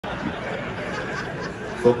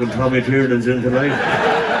Fucking Tommy Tiernan's in tonight.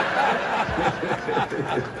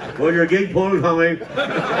 Well, your gig pulled, Tommy.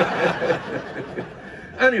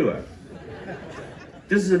 Anyway,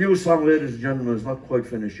 this is a new song, ladies and gentlemen. It's not quite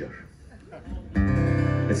finished yet.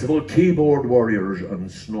 It's about keyboard warriors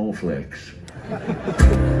and snowflakes.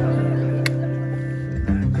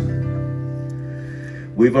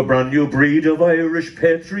 We've a brand new breed of Irish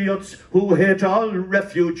patriots who hate all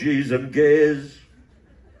refugees and gays.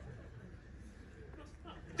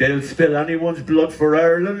 They'll spill anyone's blood for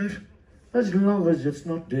Ireland as long as it's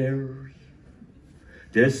not theirs.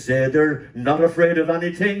 They say they're not afraid of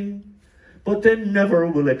anything, but they never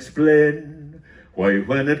will explain why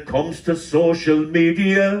when it comes to social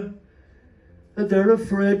media, they're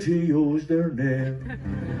afraid to use their name.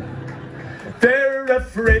 They're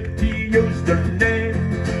afraid to use their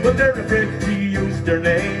name, but they're afraid to use their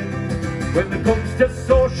name. When it comes to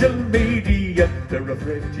social media, they're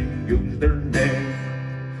afraid to use their name.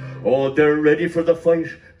 Oh, they're ready for the fight,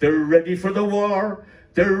 they're ready for the war.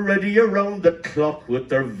 They're ready around the clock with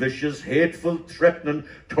their vicious, hateful, threatening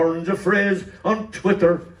turns of phrase on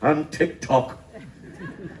Twitter and TikTok.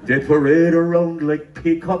 They parade around like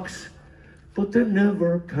peacocks, but they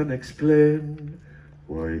never can explain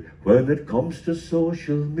why, when it comes to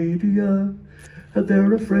social media,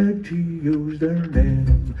 they're afraid to use their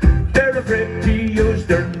name. They're afraid to use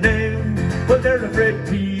their name, but they're afraid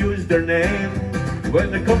to use their name.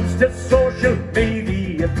 When it comes to social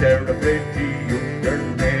media, they're afraid to use their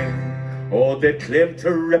name. Oh, they claim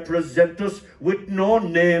to represent us with no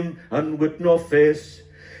name and with no face.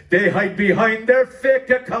 They hide behind their fake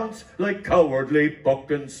accounts like cowardly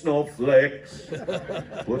bucking snowflakes.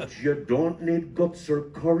 But you don't need guts or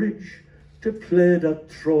courage to play that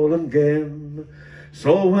trolling game.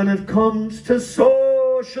 So when it comes to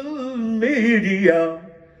social media,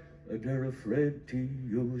 they're afraid to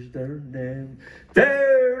use their name.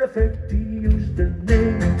 They're afraid to use their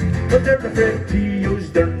name, but they're afraid to use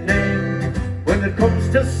their name. When it comes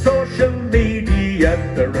to social media,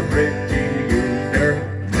 they're afraid